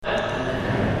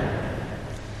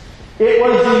It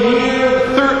was the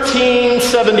year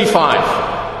 1375.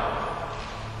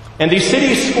 And the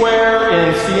city square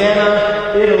in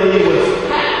Siena, Italy was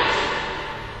packed,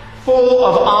 full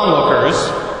of onlookers,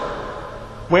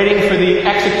 waiting for the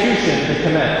execution to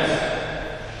commence.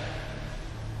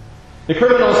 The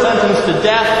criminal sentenced to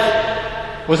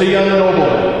death was a young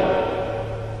nobleman,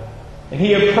 and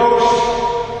he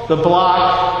approached the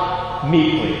block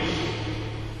meekly.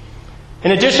 In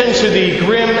addition to the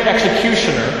grim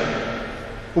executioner,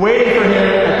 waiting for him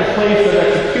at the place of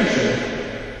execution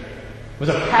was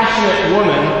a passionate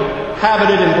woman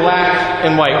habited in black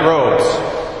and white robes.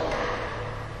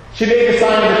 She made the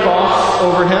sign of the cross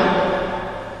over him.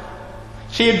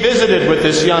 She had visited with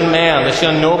this young man, this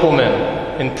young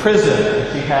nobleman, in prison,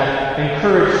 and she had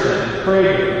encouraged him and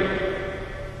prayed with him.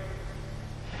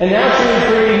 And now she was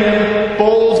bringing him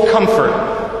bold comfort,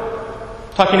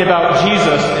 talking about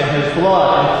Jesus and his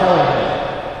blood, and telling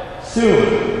him,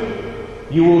 soon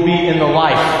you will be in the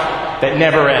life that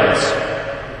never ends.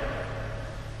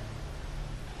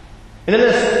 And in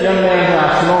this young man's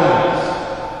last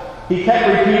moments, he kept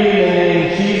repeating the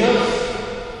name Jesus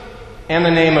and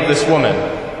the name of this woman.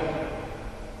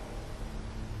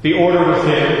 The order was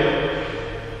given,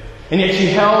 and yet she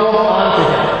held on to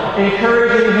him,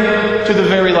 encouraging him to the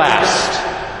very last.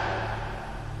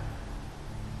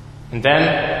 And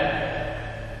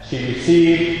then she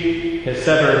received his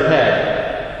severed head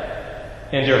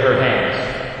into her hands.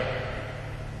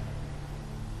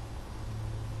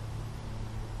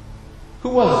 Who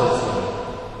was this woman?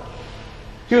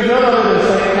 She was none other than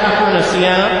St. Catherine of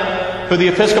Siena, who the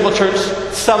Episcopal Church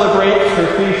celebrates her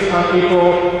feast on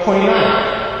April 29th.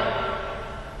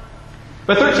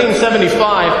 By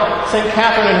 1375, St.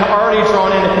 Catherine had already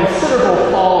drawn in a considerable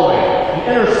following, an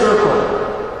inner circle,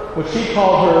 which she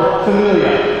called her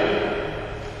familia.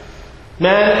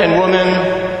 Men and women,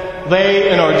 lay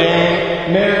and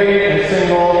ordained, married and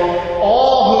single,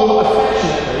 all who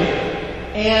affectionately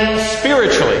and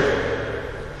spiritually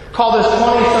call this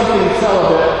 20-something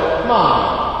celibate Mom.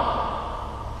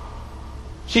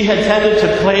 She had tended to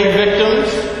plague victims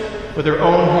with her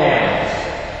own hands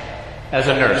as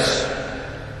a nurse.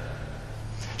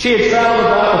 She had traveled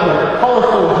about with her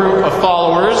colorful group of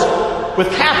followers,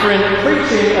 with Catherine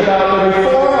preaching about the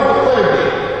reform of the clergy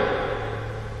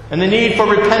and the need for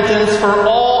repentance for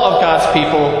all of God's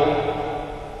people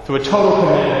through a total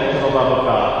commitment to the love of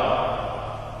God.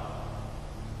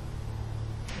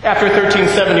 After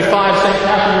 1375, St.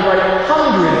 Catherine would write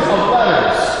hundreds of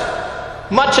letters,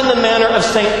 much in the manner of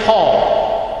St.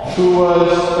 Paul, who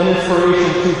was an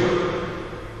inspiration to her.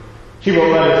 She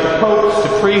wrote letters to popes, to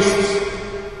priests,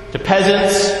 to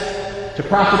peasants, to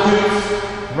prostitutes,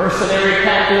 mercenary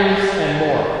captains, and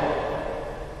more.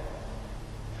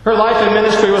 Her life and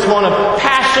ministry was one of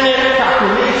passionate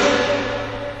proclamation,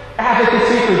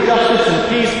 advocacy for justice and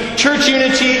peace, church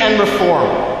unity and reform.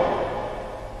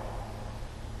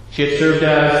 She had served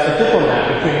as a diplomat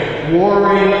between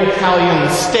warring Italian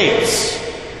states,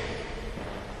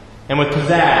 and with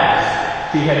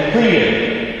pizzazz, she had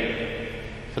pleaded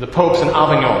for the popes in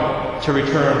Avignon to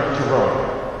return to Rome.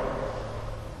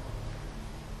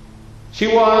 She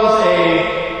was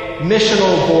a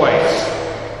missional voice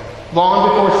long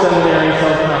before seminaries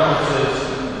held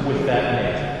conferences with that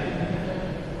name.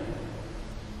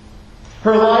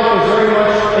 Her life was very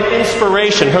much an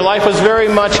inspiration. Her life was very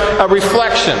much a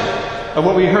reflection of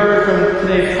what we heard from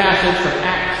today's passage from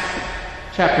Acts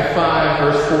chapter 5,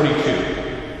 verse 42.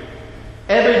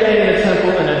 Every day in the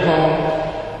temple and at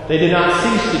home, they did not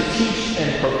cease to teach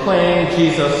and proclaim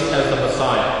Jesus as the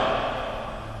Messiah.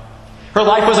 Her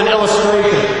life was an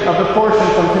illustration of the portion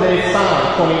from today's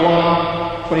Psalm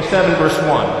 27, verse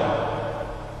 1.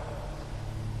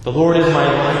 The Lord is my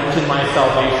light and my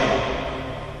salvation.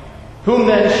 Whom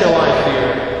then shall I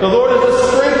fear? The Lord is the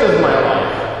strength of my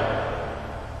life.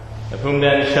 Of whom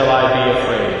then shall I be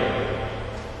afraid?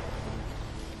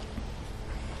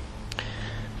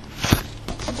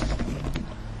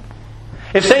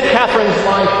 If St. Catherine's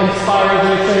life inspires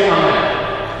you, say Amen.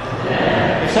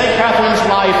 Amen. If St. Catherine's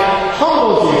life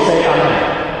humbles you, say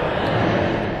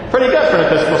Amen. Pretty good for an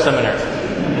Episcopal seminary.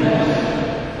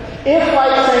 If,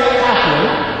 like St.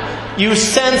 Catherine, you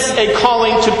sense a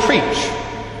calling to preach,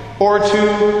 or to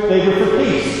labor for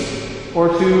peace, or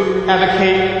to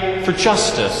advocate for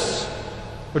justice,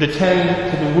 or to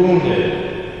tend to the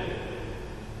wounded,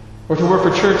 or to work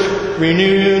for church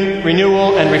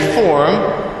renewal and reform,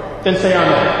 then say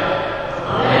Amen.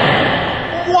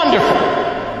 Amen. Wonderful.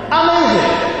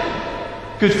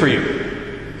 Amazing. Good for you.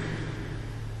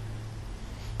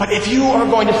 But if you are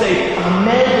going to say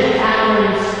Amen to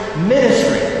Catherine's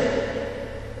ministry,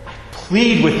 I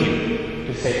plead with you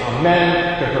to say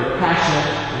amen to her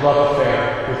passionate love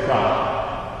affair with God.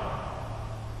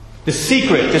 The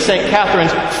secret to St.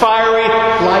 Catherine's fiery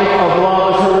life of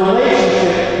love is her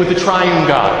relationship with the triune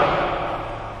God.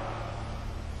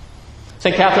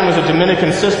 St. Catherine was a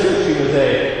Dominican sister. She was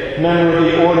a member of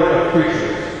the Order of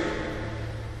Preachers.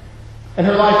 And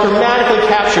her life dramatically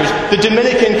captures the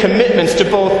Dominican commitments to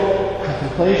both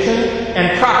contemplation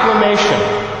and proclamation,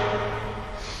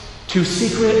 to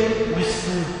secret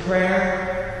whispered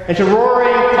prayer, and to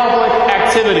roaring public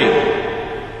activity,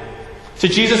 to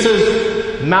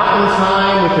Jesus' mountain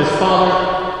time with his Father,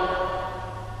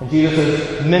 and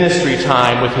Jesus' ministry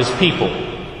time with his people.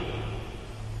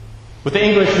 What the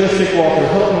English mystic Walter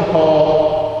Hilton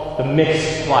called the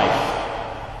mixed life.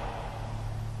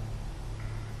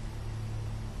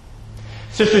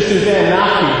 Sister Suzanne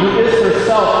Naki, who is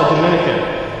herself a Dominican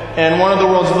and one of the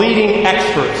world's leading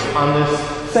experts on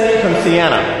this saint from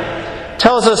Siena,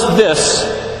 tells us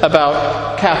this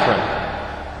about Catherine.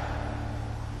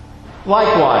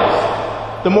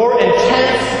 Likewise, the more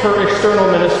intense her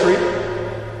external ministry,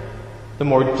 the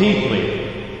more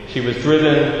deeply she was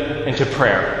driven into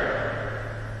prayer.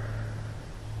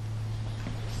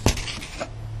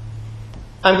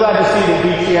 I'm glad to see that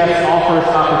BTS offers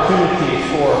opportunities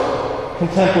for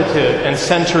contemplative and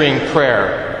centering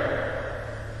prayer.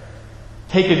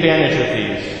 Take advantage of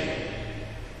these,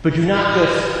 but do not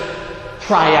just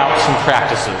try out some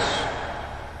practices.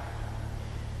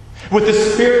 With the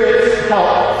Spirit's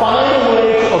help, find a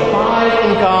way to abide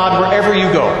in God wherever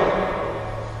you go.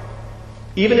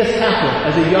 Even as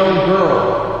Catherine, as a young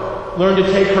girl, learned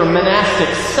to take her monastic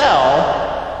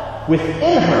cell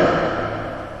within her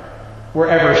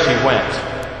wherever she went.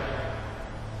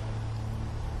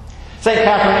 St.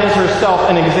 Catherine is herself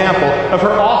an example of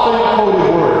her often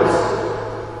quoted words.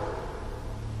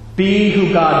 Be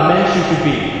who God meant you to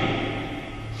be,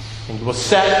 and you will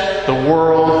set the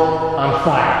world on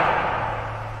fire.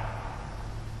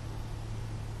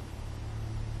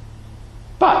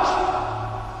 But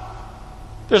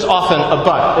there's often a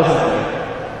but, isn't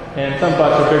there? And some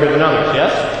buts are bigger than others,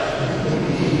 yes?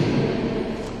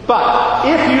 But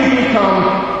if you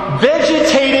become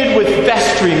vegetated with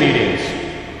vestry meetings,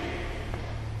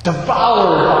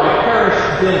 devoured by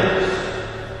parish dinners,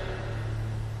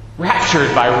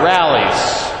 raptured by rallies,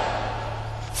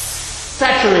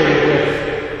 saturated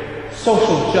with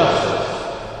social justice,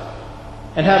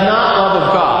 and have not love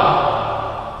of God,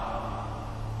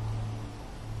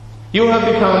 you have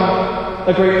become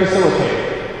a great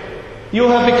facilitator. You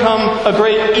have become a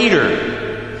great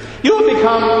eater. You have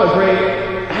become a great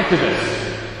activist.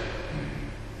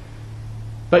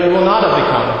 But you will not have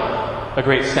become a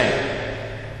great saint.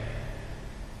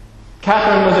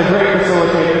 Catherine was a great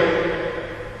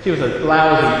facilitator. She was a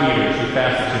lousy eater. She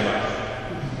fasted too much.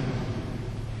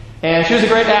 And she was a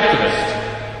great activist.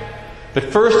 But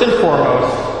first and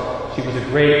foremost, she was a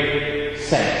great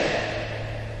saint.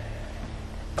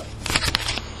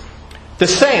 The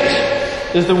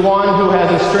saint is the one who has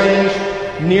a strange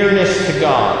nearness to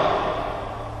God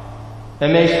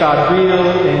and makes God real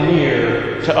and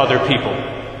near to other people.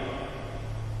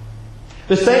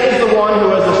 The saint is the one who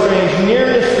has a strange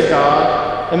nearness to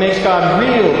God and makes God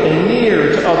real and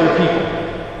near to other people.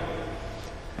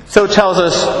 So tells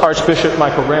us Archbishop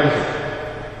Michael Ramsey.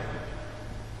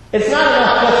 It's not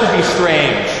enough just to be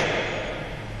strange.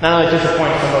 Not only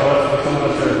disappoint some of us, but some of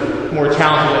us are more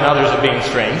talented than others at being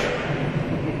strange.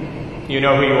 You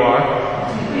know who you are.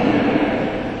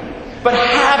 But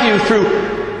have you through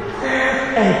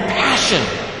prayer and passion.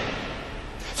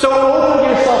 So open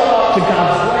yourself up to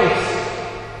God's grace.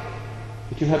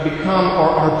 That you have become or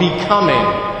are becoming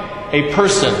a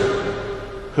person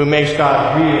who makes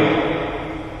God real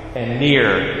and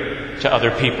near to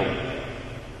other people.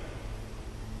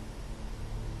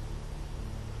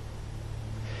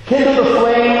 Kindle the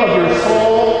flame of your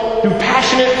soul through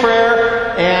passionate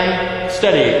prayer and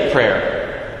steady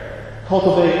prayer.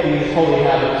 Cultivate these holy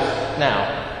habits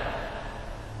now.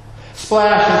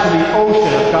 Splash into the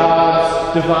ocean of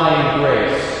God's divine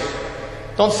grace.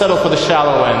 Don't settle for the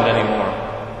shallow end anymore.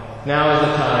 Now is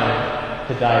the time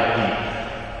to dive deep.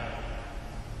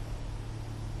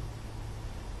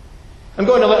 I'm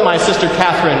going to let my sister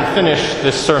Catherine finish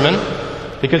this sermon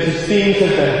because these themes have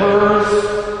been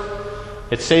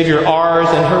hers, its Savior ours,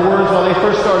 and her words, while they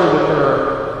first started with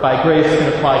her, by grace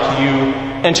can apply to you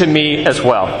and to me as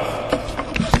well.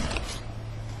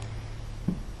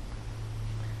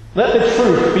 Let the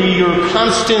truth be your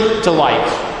constant delight.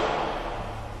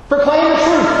 Proclaim the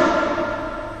truth.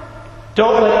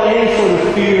 Don't let any sort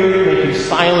of fear make you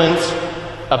silent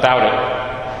about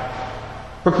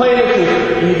it. Proclaim the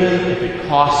truth even if it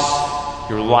costs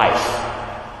your life.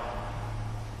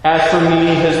 As for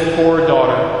me, his poor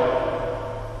daughter,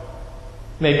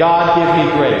 may God give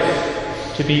me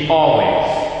grace to be always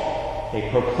a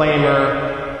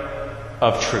proclaimer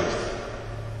of truth.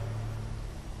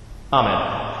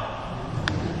 Amen.